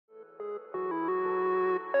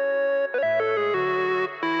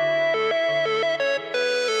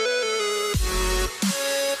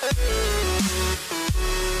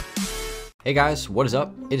Hey guys, what is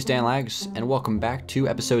up? It is Dangeles, and welcome back to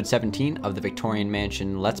episode 17 of the Victorian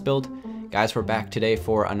Mansion Let's Build. Guys, we're back today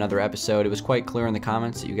for another episode. It was quite clear in the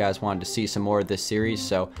comments that you guys wanted to see some more of this series,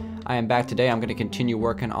 so I am back today. I'm going to continue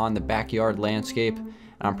working on the backyard landscape, and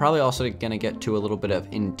I'm probably also going to get to a little bit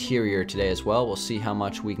of interior today as well. We'll see how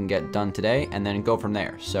much we can get done today, and then go from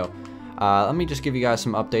there. So let me just give you guys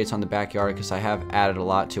some updates on the backyard, because I have added a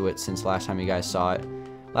lot to it since last time you guys saw it.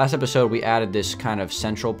 Last episode, we added this kind of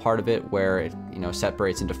central part of it where it,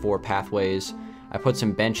 separates into 4 pathways. I put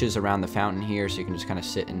some benches around the fountain here so you can just kind of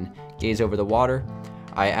sit and gaze over the water.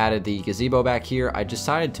 I added the gazebo back here. I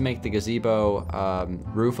decided to make the gazebo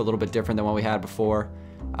roof a little bit different than what we had before.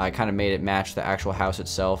 I kind of made it match the actual house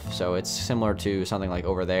itself, so it's similar to something like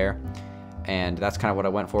over there. And that's kind of what I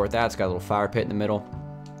went for with that. It's got a little fire pit in the middle.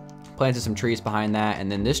 Planted some trees behind that,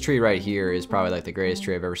 and then this tree right here is probably like the greatest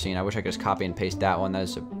tree I've ever seen. I wish I could just copy and paste that one. That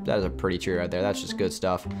is a pretty tree right there. That's just good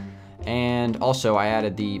stuff. And also I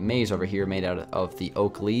added the maze over here made out of the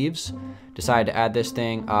oak leaves. Decided to add this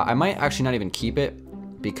thing. I might actually not even keep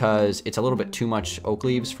it because it's a little bit too much oak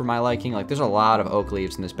leaves for my liking. Like, there's a lot of oak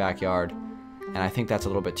leaves in this backyard, and I think that's a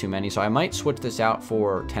little bit too many. So I might switch this out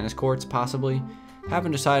for tennis courts possibly.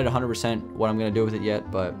 Haven't decided 100% what I'm going to do with it yet,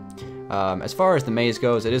 but as far as the maze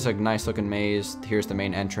goes, it is a nice looking maze. Here's the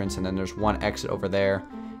main entrance, and then there's one exit over there.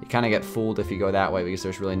 You kind of get fooled if you go that way because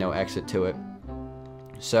there's really no exit to it.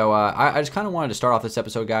 So I just kind of wanted to start off this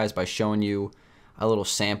episode, guys, by showing you a little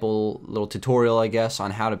sample, little tutorial, I guess,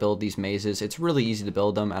 on how to build these mazes. It's really easy to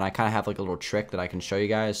build them, and I kind of have like a little trick that I can show you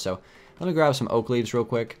guys. So let me grab some oak leaves real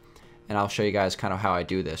quick, and I'll show you guys kind of how I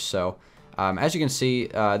do this. So as you can see,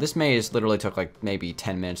 this maze literally took like maybe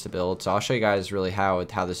 10 minutes to build, so I'll show you guys really how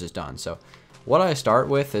this is done. So what I start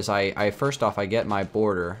with is first off I get my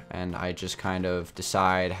border, and I just kind of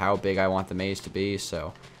decide how big I want the maze to be.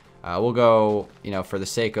 So we'll go, for the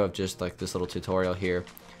sake of just like this little tutorial here,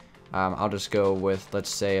 I'll just go with, let's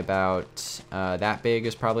say, about that big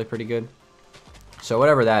is probably pretty good. So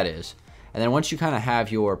whatever that is. And then once you kind of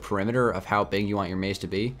have your perimeter of how big you want your maze to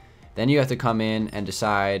be, then you have to come in and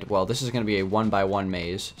decide, well, this is going to be a 1x1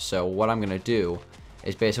 maze. So what I'm going to do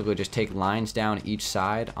is basically just take lines down each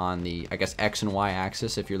side on the, I guess, X and Y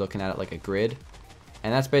axis if you're looking at it like a grid.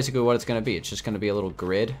 And that's basically what it's going to be. It's just going to be a little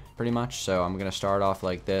grid, pretty much. So I'm going to start off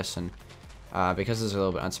like this, and because this is a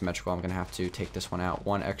little bit unsymmetrical, I'm going to have to take this one out.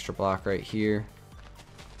 One extra block right here,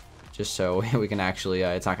 just so we can actually,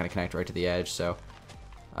 it's not going to connect right to the edge. So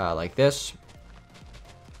like this.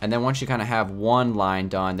 And then once you kind of have one line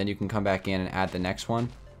done, then you can come back in and add the next one.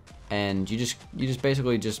 And you just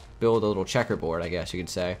basically just build a little checkerboard, I guess you could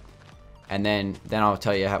say. And then I'll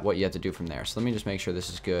tell you what you have to do from there. So let me just make sure this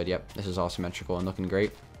is good. Yep, this is all symmetrical and looking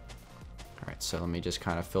great. All right, so let me just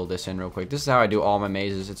kind of fill this in real quick. This is how I do all my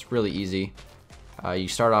mazes. It's really easy. You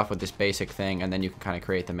start off with this basic thing, and then you can kind of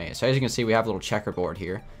create the maze. So as you can see, we have a little checkerboard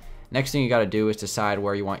here. Next thing you got to do is decide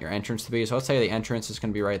where you want your entrance to be. So let's say the entrance is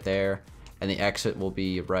going to be right there, and the exit will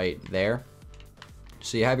be right there.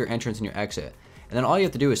 So you have your entrance and your exit. And then all you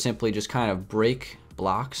have to do is simply just kind of break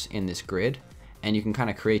blocks in this grid, and you can kind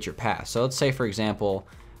of create your path. So let's say, for example,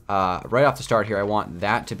 right off the start here, I want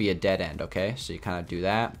that to be a dead end, okay? So you kind of do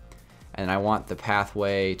that. And I want the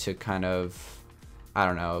pathway to kind of, I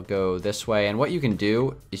don't know, go this way. And what you can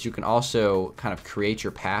do is you can also kind of create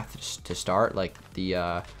your path to start, like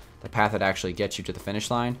the path that actually gets you to the finish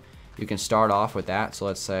line. You can start off with that. So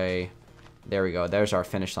let's say, there we go. There's our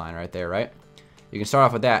finish line right there, right? You can start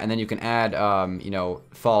off with that, and then you can add,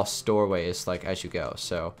 false doorways like as you go.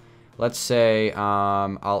 So let's say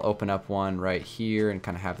I'll open up one right here and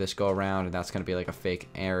kind of have this go around, and that's going to be like a fake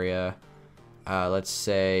area. Let's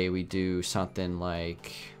say we do something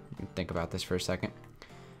like, think about this for a second.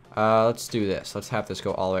 Let's do this. Let's have this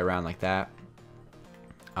go all the way around like that.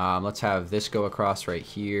 Let's have this go across right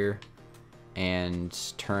here and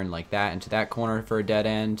turn like that into that corner for a dead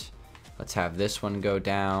end. Let's have this one go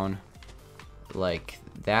down like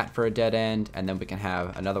that for a dead end, and then we can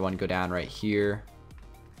have another one go down right here,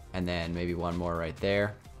 and then maybe one more right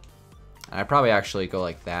there. And I'd probably actually go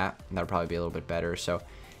like that, and that'd probably be a little bit better. So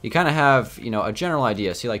you kind of have, a general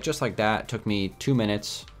idea. See, like just like that, it took me 2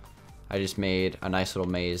 minutes. I just made a nice little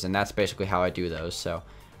maze, and that's basically how I do those. So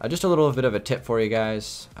just a little bit of a tip for you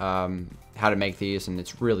guys, how to make these, and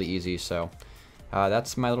it's really easy. So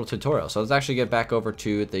that's my little tutorial. So let's actually get back over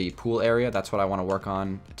to the pool area. That's what I want to work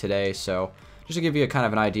on today. So just to give you a kind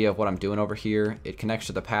of an idea of what I'm doing over here, it connects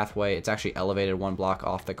to the pathway. It's actually elevated 1 block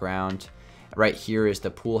off the ground. Right here is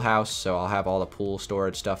the pool house, so I'll have all the pool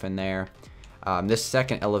storage stuff in there. This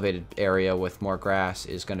second elevated area with more grass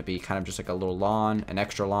is going to be kind of just like a little lawn, an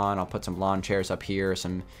extra lawn. I'll put some lawn chairs up here,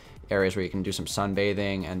 some areas where you can do some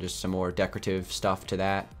sunbathing and just some more decorative stuff to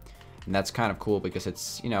that. And that's kind of cool because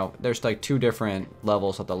it's, you know, there's like 2 different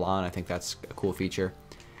levels of the lawn. I think that's a cool feature.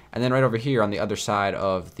 And then right over here on the other side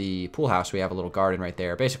of the pool house, we have a little garden right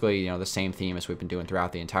there. Basically, you know, the same theme as we've been doing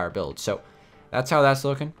throughout the entire build. So that's how that's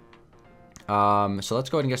looking. So let's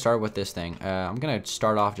go ahead and get started with this thing. I'm going to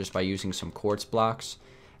start off just by using some quartz blocks.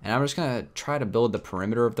 And I'm just going to try to build the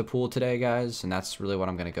perimeter of the pool today, guys. And that's really what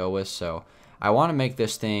I'm going to go with. So I want to make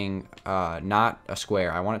this thing not a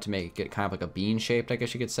square. I want it to make it kind of like a bean shaped, I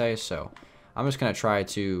guess you could say. So I'm just going to try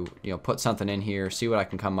to, you know, put something in here, see what I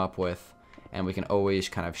can come up with. And we can always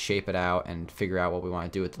kind of shape it out and figure out what we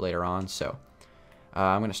want to do with it later on. So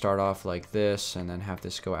I'm going to start off like this and then have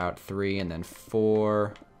this go out 3 and then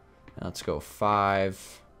 4. And let's go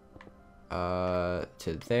 5 to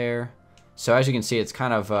there. So as you can see, it's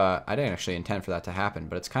kind of, I didn't actually intend for that to happen,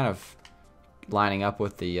 but it's kind of lining up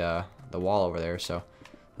with the wall over there. So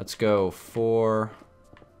let's go 4,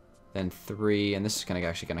 then 3, and this is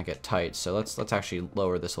actually gonna get tight. So let's actually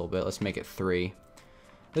lower this a little bit. Let's make it 3.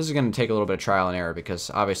 This is going to take a little bit of trial and error because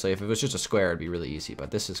obviously if it was just a square, it'd be really easy,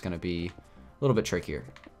 but this is going to be a little bit trickier.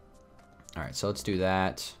 All right, so let's do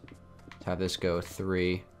that. Let's have this go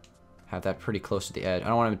 3. Have that pretty close to the edge. I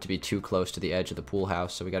don't want it to be too close to the edge of the pool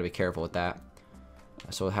house, so we got to be careful with that.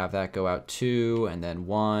 So we'll have that go out 2, and then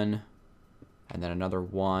 1, and then another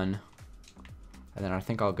 1. And then I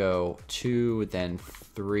think I'll go 2, then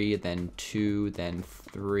 3, then 2, then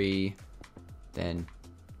 3, then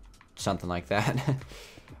something like that.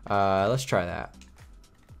 Let's try that.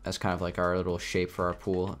 That's kind of like our little shape for our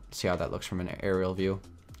pool. See how that looks from an aerial view.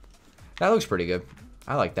 That looks pretty good.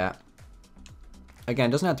 I like that. Again,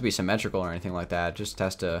 it doesn't have to be symmetrical or anything like that. It just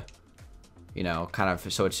has to, you know, kind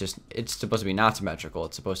of, so it's supposed to be not symmetrical.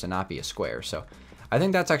 It's supposed to not be a square. So I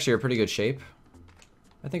think that's actually a pretty good shape.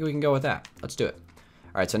 I think we can go with that. Let's do it.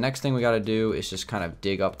 All right, so next thing we got to do is just kind of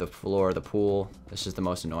dig up the floor of the pool. This is the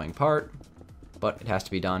most annoying part, but it has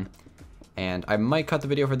to be done. And I might cut the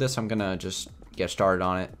video for this. I'm going to just get started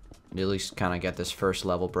on it, at least kind of get this first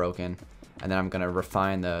level broken. And then I'm going to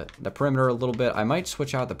refine the perimeter a little bit. I might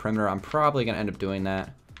switch out the perimeter. I'm probably going to end up doing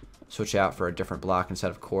that. Switch out for a different block instead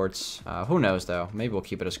of quartz. Who knows, though? Maybe we'll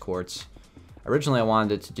keep it as quartz. Originally, I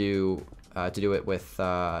wanted it to do it with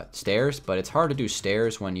stairs, but it's hard to do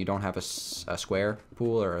stairs when you don't have a square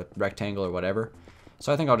pool or a rectangle or whatever.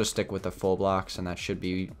 So I think I'll just stick with the full blocks, and that should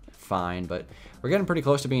be fine. But we're getting pretty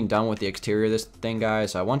close to being done with the exterior of this thing,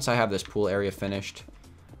 guys. Once I have this pool area finished,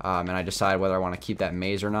 and I decide whether I want to keep that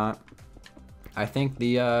maze or not, I think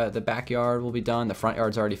the backyard will be done. The front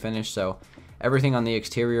yard's already finished, so everything on the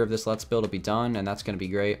exterior of this Let's Build will be done, and that's going to be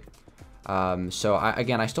great. So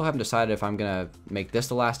I still haven't decided if I'm going to make this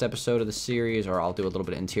the last episode of the series or I'll do a little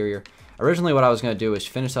bit of interior. Originally, what I was going to do is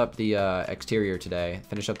finish up the exterior today,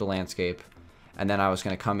 finish up the landscape, and then I was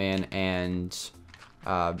going to come in and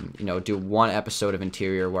you know, do one episode of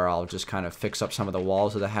interior where I'll just kind of fix up some of the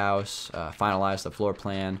walls of the house, finalize the floor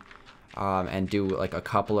plan, and do like a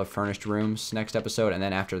couple of furnished rooms next episode, and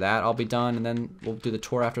then after that I'll be done, and then we'll do the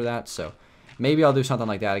tour after that. So maybe I'll do something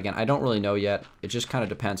like that again. I don't really know yet. It just kind of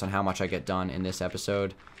depends on how much I get done in this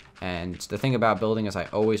episode. And the thing about building is I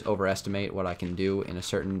always overestimate what I can do in a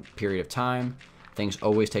certain period of time. Things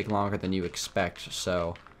always take longer than you expect.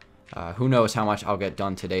 So who knows how much I'll get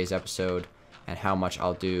done today's episode and how much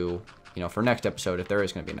I'll do, you know, for next episode, if there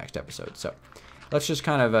is going to be a next episode. So let's just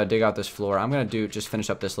kind of dig out this floor. I'm going to just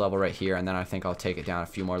finish up this level right here, and then I think I'll take it down a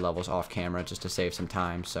few more levels off camera just to save some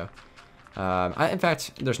time. So in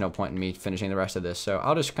fact, there's no point in me finishing the rest of this. So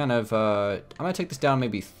I'll just kind of, I'm going to take this down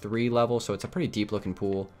maybe 3 levels, so it's a pretty deep looking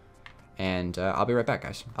pool. And I'll be right back,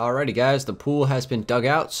 guys. Alrighty, guys, the pool has been dug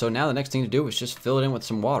out, so now the next thing to do is just fill it in with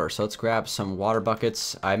some water. So let's grab some water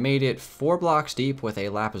buckets. I made it 4 blocks deep with a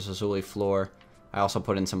lapis lazuli floor. I also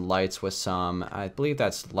put in some lights with some, I believe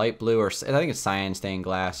that's light blue, or I think it's cyan stained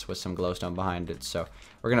glass with some glowstone behind it. So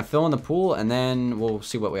we're going to fill in the pool, and then we'll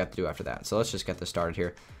see what we have to do after that. So let's just get this started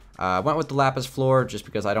here. I went with the lapis floor just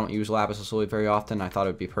because I don't use lapis lazuli very often. I thought it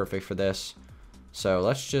would be perfect for this. So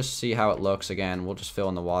let's just see how it looks. Again, we'll just fill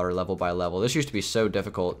in the water level by level. This used to be so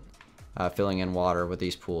difficult filling in water with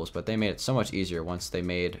these pools, but they made it so much easier once they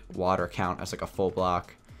made water count as like a full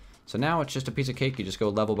block. So now it's just a piece of cake. You just go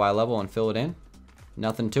level by level and fill it in.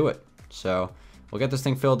 Nothing to it. So we'll get this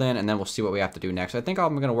thing filled in, and then we'll see what we have to do next. I think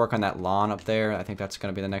I'm going to work on that lawn up there. I think that's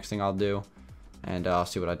going to be the next thing I'll do, and I'll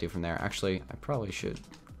see what I do from there. Actually, I probably should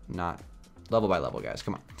not. Level by level, guys.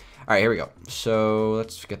 Come on. All right, here we go. So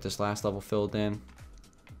let's get this last level filled in.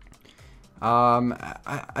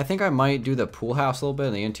 I think I might do the pool house a little bit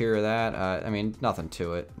in the interior of that. I mean, nothing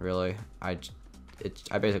to it, really.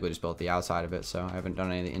 I basically just built the outside of it, so I haven't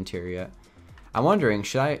done any of the interior yet. I'm wondering,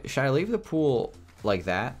 should I leave the pool like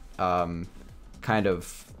that, kind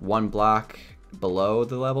of one block below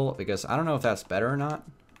the level? Because I don't know if that's better or not.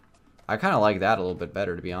 I kind of like that a little bit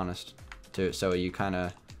better, to be honest. So you kind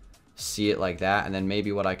of see it like that, and then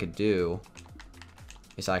maybe what I could do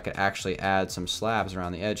is I could actually add some slabs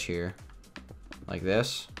around the edge here, like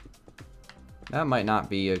this. That might not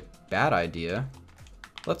be a bad idea.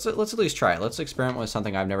 Let's at least try it. Let's experiment with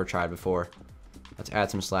something I've never tried before. Let's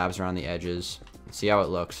add some slabs around the edges and see how it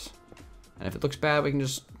looks. And if it looks bad, we can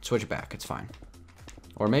just switch it back. It's fine.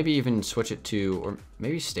 Or maybe even switch it to, or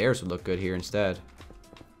maybe stairs would look good here instead.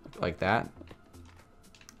 Like that.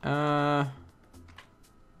 Nah,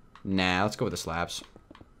 let's go with the slabs.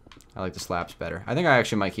 I like the slabs better. I think I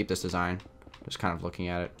actually might keep this design. Just kind of looking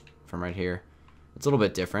at it from right here. It's a little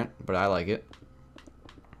bit different, but I like it.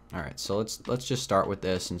 Alright, so let's just start with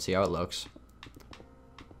this and see how it looks.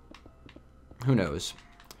 Who knows?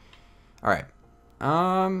 Alright.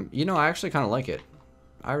 You know, I actually kind of like it.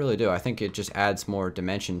 I really do. I think it just adds more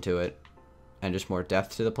dimension to it and just more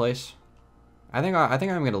depth to the place. I think I'm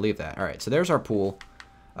going to leave that. Alright, so there's our pool.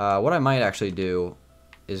 What I might actually do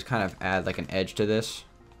is kind of add like an edge to this.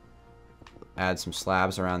 Add some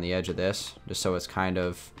slabs around the edge of this, just so it's kind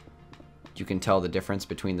of, you can tell the difference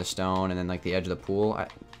between the stone and then like the edge of the pool.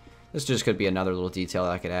 This just could be another little detail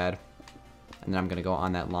that I could add. And then I'm going to go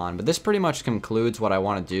on that lawn. But this pretty much concludes what I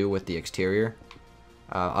want to do with the exterior.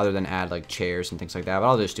 Other than add like chairs and things like that. But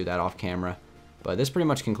I'll just do that off camera. But this pretty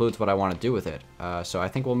much concludes what I want to do with it. So I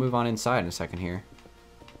think we'll move on inside in a second here.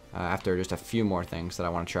 After just a few more things that I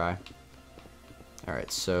want to try.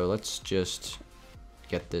 Alright, so let's just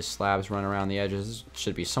get this slabs run around the edges. This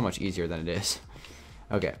should be so much easier than it is.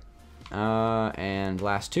 Okay. And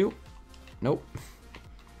last two. Nope.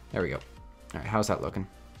 There we go. Alright, how's that looking?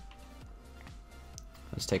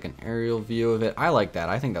 Let's take an aerial view of it. I like that.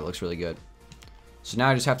 I think that looks really good. So now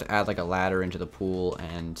I just have to add like a ladder into the pool,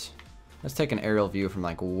 and let's take an aerial view from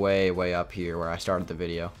like way up here where I started the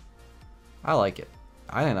video. I like it.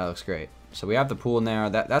 I think that looks great. So we have the pool now.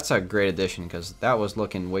 That's a great addition because that was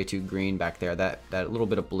looking way too green back there. That little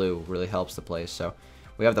bit of blue really helps the place. So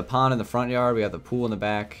we have the pond in the front yard. We have the pool in the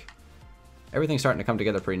back. Everything's starting to come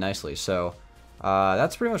together pretty nicely. So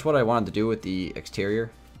that's pretty much what I wanted to do with the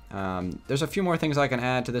exterior. There's a few more things I can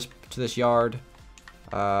add to this yard.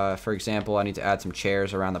 For example, I need to add some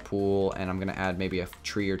chairs around the pool, and I'm going to add maybe a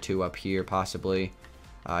tree or two up here possibly.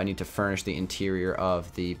 I need to furnish the interior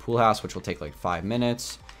of the pool house, which will take like 5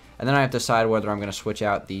 minutes. And then I have to decide whether I'm going to switch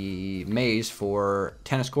out the maze for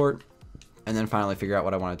tennis court, and then finally figure out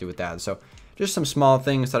what I want to do with that. So just some small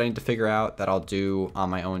things that I need to figure out that I'll do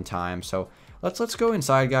on my own time. So let's go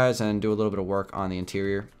inside, guys, and do a little bit of work on the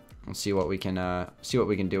interior and see what we can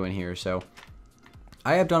do in here. So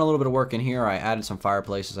I have done a little bit of work in here. I added some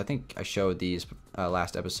fireplaces. I think I showed these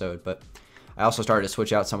last episode, but I also started to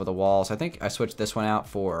switch out some of the walls. I think I switched this one out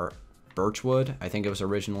for birchwood. I think it was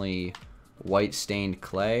originally white stained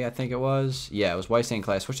clay, I think it was. Yeah, it was white stained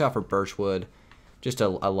clay. I switched out for birchwood, just a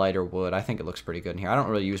lighter wood. I think it looks pretty good in here. I don't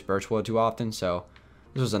really use birchwood too often, so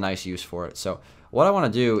this was a nice use for it. So what I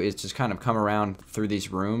want to do is just kind of come around through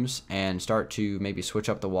these rooms and start to maybe switch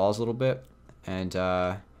up the walls a little bit and you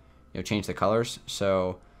know, change the colors.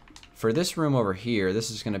 So for this room over here, this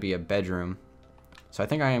is going to be a bedroom. So I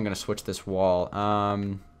think I am going to switch this wall.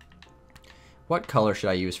 What color should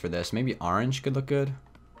I use for this? Maybe orange could look good.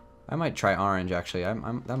 I might try orange, actually.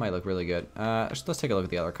 That might look really good. Let's take a look at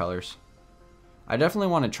the other colors. I definitely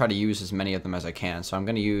want to try to use as many of them as I can. So I'm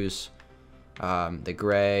going to use the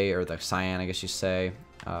gray or the cyan, I guess you say.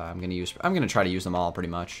 I'm going to try to use them all pretty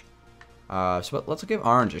much. So let's give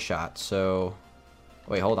orange a shot. So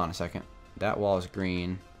wait, hold on a second. That wall is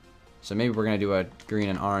green. So maybe we're going to do a green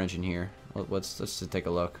and orange in here. Let's just take a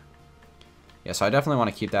look. Yeah, so I definitely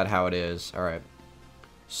want to keep that how it is. All right.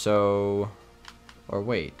 So, or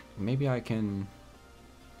wait, maybe I can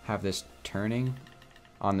have this turning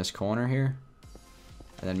on this corner here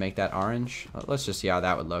and then make that orange. Let's just see how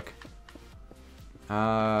that would look.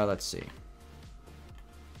 Let's see.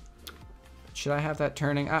 Should I have that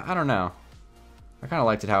turning? I don't know. I kind of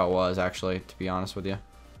liked it how it was, actually, to be honest with you.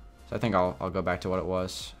 So I think I'll go back to what it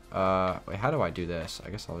was. Wait, how do I do this?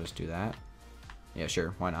 I guess I'll just do that. Yeah,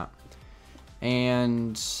 sure. Why not?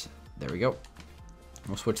 And there we go.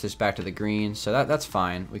 We'll switch this back to the green. So that's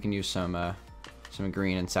fine. We can use some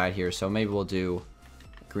green inside here. So maybe we'll do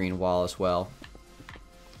green wall as well.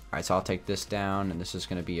 All right, so I'll take this down, and this is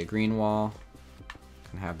going to be a green wall.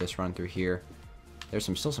 And have this run through here. There's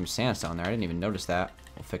still some sandstone there. I didn't even notice that.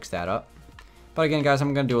 We'll fix that up. But again, guys,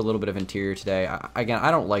 I'm going to do a little bit of interior today. Again, I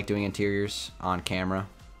don't like doing interiors on camera.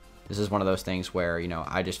 This is one of those things where, you know,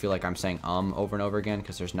 I just feel like I'm saying over and over again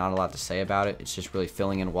because there's not a lot to say about it. It's just really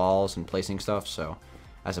filling in walls and placing stuff. So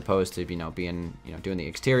as opposed to, you know, being, you know, doing the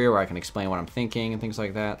exterior where I can explain what I'm thinking and things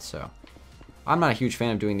like that. So I'm not a huge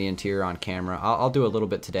fan of doing the interior on camera. I'll do a little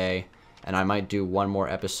bit today, and I might do one more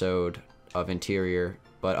episode of interior.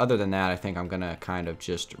 But other than that, I think I'm going to kind of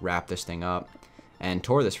just wrap this thing up and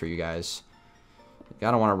tour this for you guys. I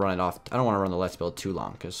don't want to run it off. I don't want to run the Let's Build too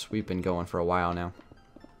long because we've been going for a while now.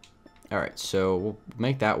 Alright, so we'll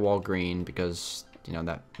make that wall green because, you know,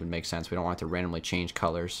 that would make sense. We don't want it to randomly change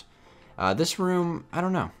colors. This room, I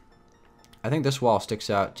don't know. I think this wall sticks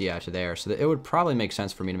out, yeah, to there. So it would probably make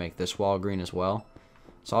sense for me to make this wall green as well.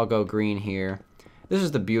 So I'll go green here. This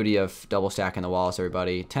is the beauty of double stacking the walls,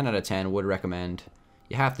 everybody. 10 out of 10 would recommend.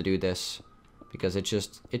 You have to do this because it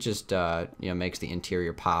just you know, makes the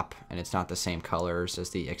interior pop, and it's not the same colors as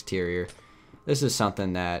the exterior. This is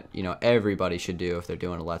something that, you know, everybody should do if they're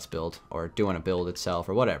doing a Let's Build or doing a build itself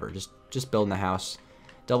or whatever. Just building the house.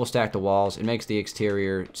 Double stack the walls. It makes the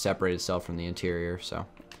exterior separate itself from the interior, so,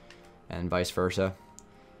 and vice versa.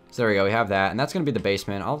 So there we go. We have that, and that's going to be the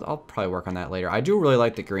basement. I'll probably work on that later. I do really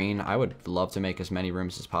like the green. I would love to make as many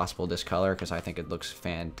rooms as possible this color because I think it looks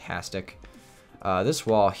fantastic. This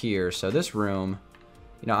wall here, so this room,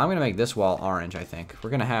 you know, I'm going to make this wall orange, I think. We're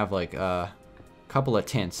going to have like a couple of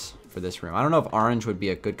tints for this room. I don't know if orange would be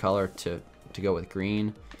a good color to go with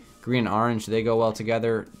green. Green and orange, do they go well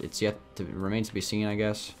together? It's remains to be seen, I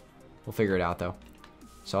guess. We'll figure it out though.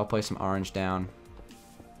 So I'll place some orange down.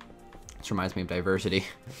 This reminds me of diversity.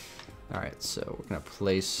 Alright, so we're gonna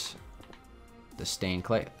place the stained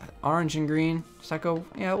clay. Orange and green. Does that go?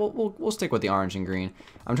 Yeah, we'll stick with the orange and green.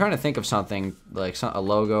 I'm trying to think of something like a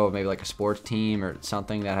logo, maybe like a sports team or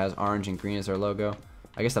something that has orange and green as their logo.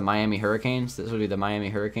 I guess the Miami Hurricanes. This would be the Miami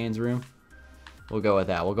Hurricanes room. We'll go with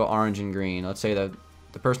that. We'll go orange and green. Let's say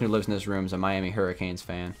the person who lives in this room is a Miami Hurricanes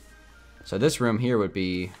fan. So this room here would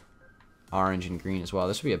be orange and green as well.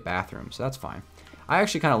 This would be a bathroom, so that's fine. I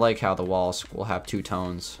actually kind of like how the walls will have two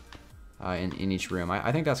tones in each room.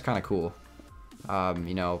 I think that's kind of cool.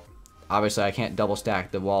 You know, obviously I can't double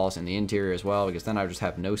stack the walls in the interior as well because then I would just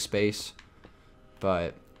have no space.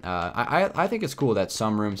 But I think it's cool that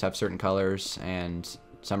some rooms have certain colors and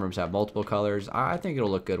some rooms have multiple colors. I think it'll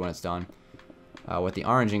look good when it's done. With the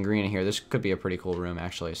orange and green in here, this could be a pretty cool room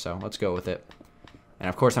actually, so let's go with it. And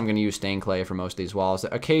of course I'm going to use stained clay for most of these walls.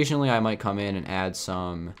 Occasionally I might come in and add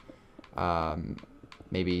some,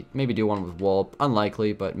 maybe do one with wool.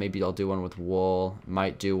 Unlikely, but maybe I'll do one with wool.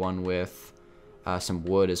 Might do one with some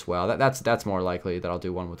wood as well. That's more likely that I'll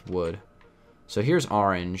do one with wood. So here's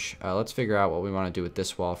orange. Let's figure out what we want to do with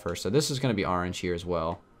this wall first. So this is going to be orange here as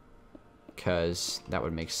well, because that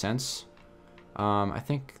would make sense. I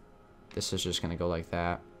think this is just going to go like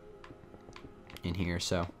that in here.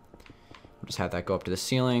 So we'll just have that go up to the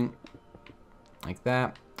ceiling like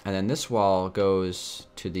that. And then this wall goes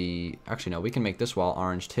to the... Actually, no, we can make this wall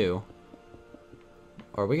orange too.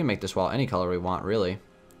 Or we can make this wall any color we want, really,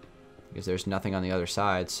 because there's nothing on the other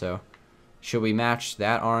side. So should we match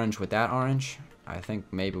that orange with that orange? I think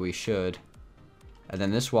maybe we should. And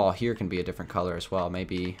then this wall here can be a different color as well.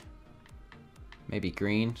 Maybe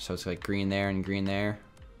green. So it's like green there and green there.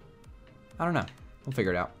 I don't know. We'll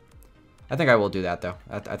figure it out. I think I will do that, though.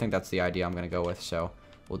 I think that's the idea I'm going to go with. So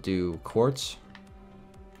we'll do quartz,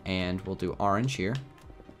 and we'll do orange here.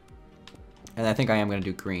 And I think I am going to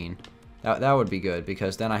do green. That would be good,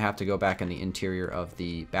 because then I have to go back in the interior of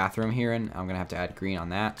the bathroom here, and I'm going to have to add green on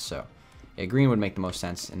that. So yeah, green would make the most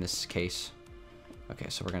sense in this case. Okay,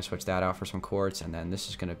 so we're going to switch that out for some quartz, and then this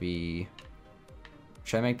is going to be...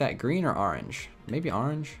 Should I make that green or orange? Maybe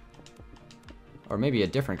orange? Or maybe a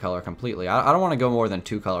different color completely. I don't want to go more than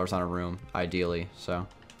two colors on a room, ideally. So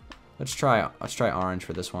let's try orange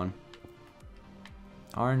for this one.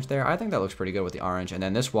 Orange there. I think that looks pretty good with the orange. And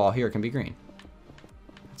then this wall here can be green.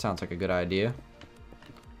 That sounds like a good idea.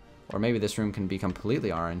 Or maybe this room can be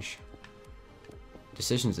completely orange.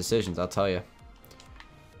 Decisions, I'll tell you.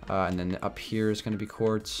 And then up here is going to be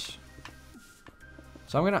quartz.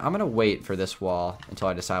 So I'm gonna wait for this wall until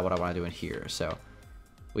I decide what I want to do in here. So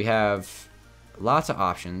we have lots of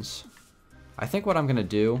options. I think what I'm gonna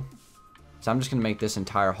do is I'm just gonna make this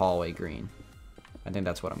entire hallway green. I think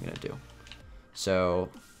that's what I'm gonna do. So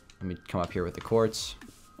let me come up here with the quartz.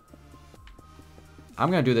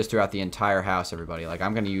 I'm gonna do this throughout the entire house, everybody. Like,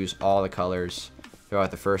 I'm gonna use all the colors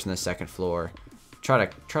throughout the first and the second floor. Try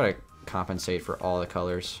to compensate for all the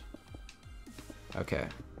colors. Okay.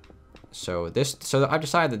 So I've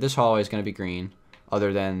decided that this hallway is gonna be green.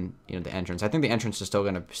 other than, you know, the entrance. I think the entrance is still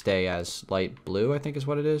going to stay as light blue, I think is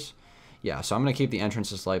what it is. Yeah, so I'm going to keep the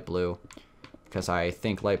entrance as light blue because I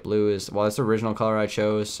think light blue is, well, it's the original color I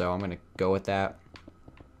chose, so I'm going to go with that.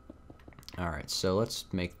 Alright, so let's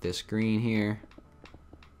make this green here.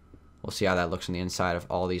 We'll see how that looks on the inside of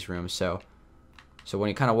all these rooms. So when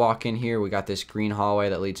you kind of walk in here, we got this green hallway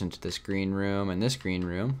that leads into this green room and this green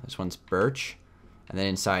room. This one's birch. And then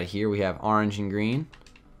inside here we have orange and green.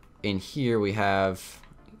 In here we have,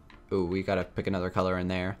 ooh, we got to pick another color in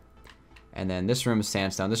there. And then this room is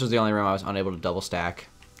sandstone. This was the only room I was unable to double stack.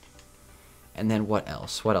 And then what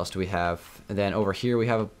else? What else do we have? And then over here we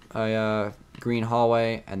have a green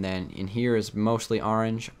hallway. And then in here is mostly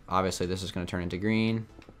orange. Obviously this is going to turn into green.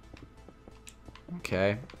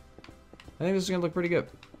 Okay. I think this is going to look pretty good.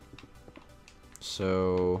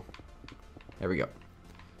 So there we go.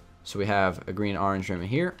 So we have a green-orange room in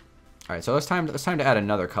here. All right, so it's time to add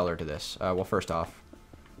another color to this. Well, first off,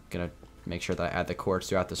 I'm going to make sure that I add the quartz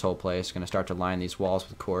throughout this whole place. Going to start to line these walls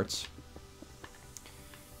with quartz.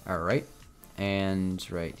 All right. And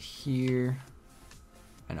right here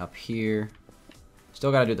and up here.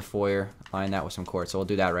 Still got to do the foyer. Line that with some quartz. So we'll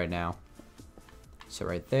do that right now. So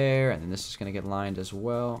right there, and then this is going to get lined as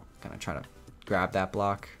well. Kind of try to grab that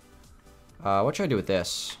block. What should I do with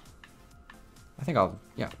this? I think I'll,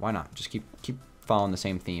 yeah, why not? Just keep following the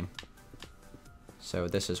same theme. So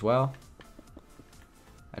this as well.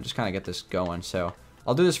 I just kind of get this going. So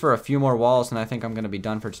I'll do this for a few more walls, and I think I'm going to be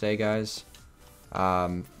done for today, guys.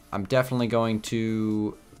 I'm definitely going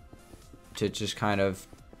to just kind of,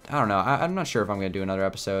 I don't know. I'm not sure if I'm going to do another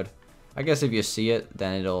episode. I guess if you see it,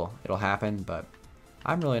 then it'll happen, but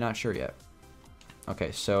I'm really not sure yet.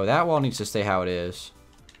 Okay, so that wall needs to stay how it is.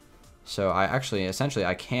 So essentially,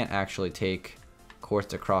 I can't actually take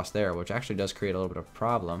quartz across there, which actually does create a little bit of a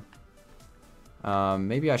problem.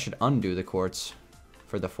 Maybe I should undo the quartz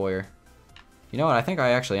for the foyer. You know what? I think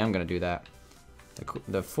I actually am going to do that.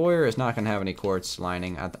 The foyer is not going to have any quartz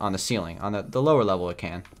lining on the ceiling. On the lower level it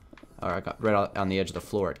can. Or right on the edge of the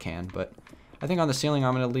floor it can. But I think on the ceiling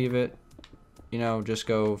I'm going to leave it, you know, just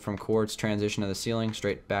go from quartz transition to the ceiling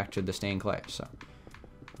straight back to the stained clay. So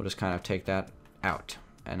we'll just kind of take that out.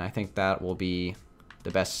 And I think that will be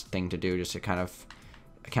the best thing to do, just to kind of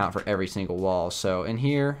account for every single wall. So in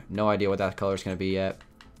here, no idea what that color is going to be yet.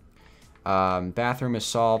 Bathroom is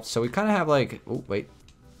solved. So we kind of have like, oh wait,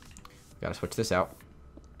 gotta switch this out.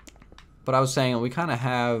 But I was saying we kind of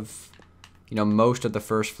have, you know, most of the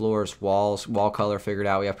first floor's wall color figured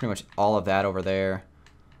out. We have pretty much all of that over there.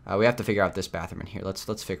 We have to figure out this bathroom in here.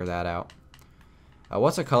 Let's figure that out.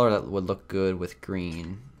 What's a color that would look good with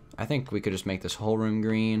green? I think we could just make this whole room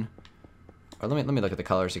green. Or let me look at the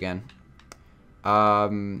colors again.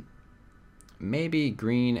 Maybe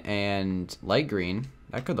green and light green.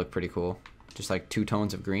 That could look pretty cool. Just like 2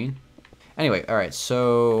 tones of green. Anyway, all right.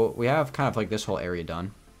 So we have kind of like this whole area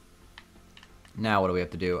done. Now what do we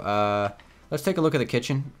have to do? Let's take a look at the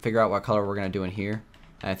kitchen. Figure out what color we're gonna do in here.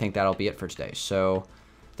 And I think that'll be it for today. So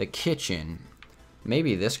the kitchen,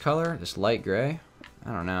 maybe this color, this light gray.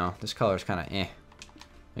 I don't know. This color is kind of eh.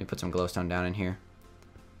 Let me put some glowstone down in here.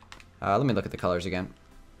 Let me look at the colors again.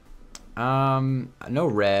 No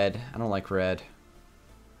red. I don't like red.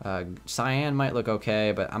 Cyan might look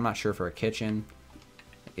okay, but I'm not sure for a kitchen.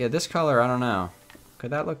 Yeah, this color, I don't know.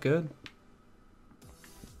 Could that look good?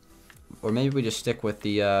 Or maybe we just stick with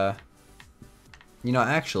the, you know,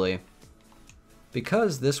 actually,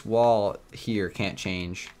 because this wall here can't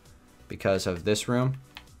change because of this room,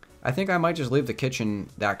 I think I might just leave the kitchen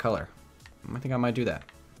that color. I think I might do that.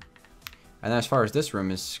 And as far as this room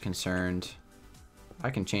is concerned, I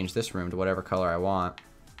can change this room to whatever color I want.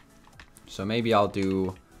 So maybe I'll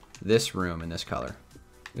do this room in this color,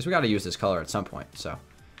 because we got to use this color at some point. So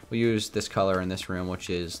we'll use this color in this room, which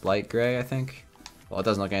is light gray, I think. Well, it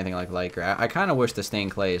doesn't look anything like light gray. I kind of wish the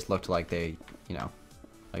stained clays looked like they, you know,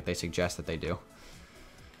 like they suggest that they do.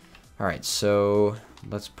 All right, so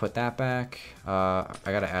let's put that back. I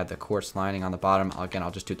got to add the quartz lining on the bottom. Again, I'll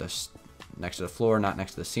just do this next to the floor, not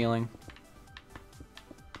next to the ceiling.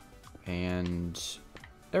 And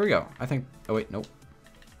there we go. I think, oh wait, nope.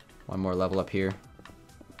 One more level up here.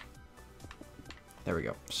 There we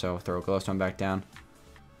go. So throw glowstone back down.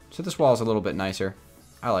 So this wall is a little bit nicer.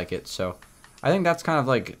 I like it. So I think that's kind of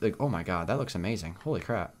like, oh my god, that looks amazing. Holy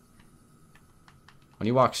crap. When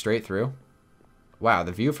you walk straight through, wow,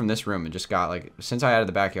 the view from this room, it just got like, since I added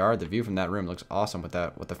the backyard, the view from that room looks awesome with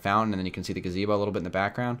that, with the fountain, and then you can see the gazebo a little bit in the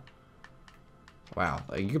background. Wow,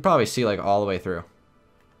 like, you could probably see like all the way through.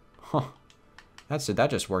 Huh. That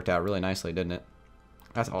just worked out really nicely, didn't it?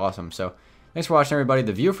 That's awesome. So thanks for watching, everybody.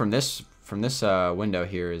 The view from from this window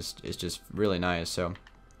here is just really nice. So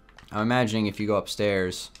I'm imagining if you go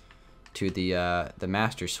upstairs to the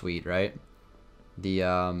master suite, right?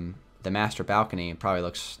 The master balcony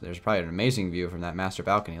there's probably an amazing view from that master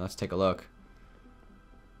balcony. Let's take a look.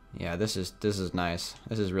 Yeah, this is nice.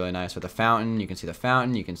 This is really nice with the fountain. You can see the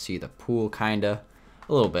fountain. You can see the pool, kinda,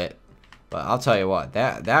 a little bit. But I'll tell you what,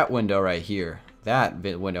 that window right here, that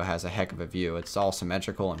window has a heck of a view. It's all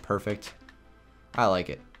symmetrical and perfect. I like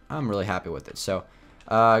it. I'm really happy with it. So,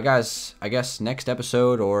 guys, I guess next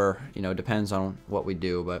episode, or depends on what we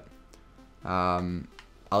do, but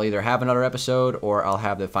I'll either have another episode or I'll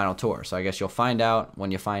have the final tour. So I guess you'll find out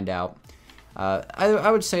when you find out.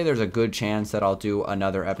 I would say there's a good chance that I'll do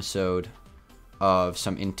another episode of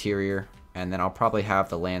some interior, and then I'll probably have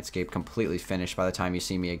the landscape completely finished by the time you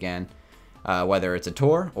see me again. Whether it's a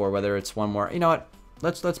tour or whether it's one more. You know what?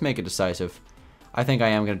 Let's make it decisive. I think I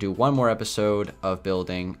am going to do one more episode of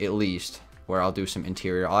building, at least, where I'll do some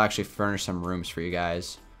interior. I'll actually furnish some rooms for you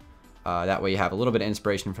guys. That way you have a little bit of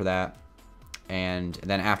inspiration for that. And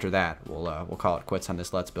then after that, we'll call it quits on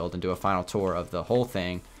this Let's Build and do a final tour of the whole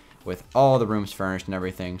thing with all the rooms furnished and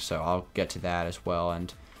everything. So I'll get to that as well,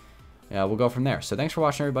 and we'll go from there. So thanks for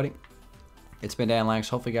watching, everybody. It's been Dangeles.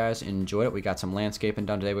 Hopefully you guys enjoyed it. We got some landscaping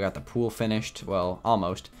done today. We got the pool finished, well,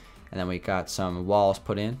 almost. And then we got some walls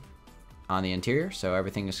put in on the interior. So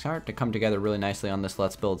everything is starting to come together really nicely on this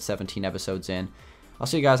Let's Build 17 episodes in. I'll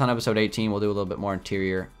see you guys on episode 18. We'll do a little bit more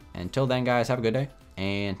interior. Until then, guys, have a good day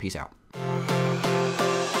and peace out.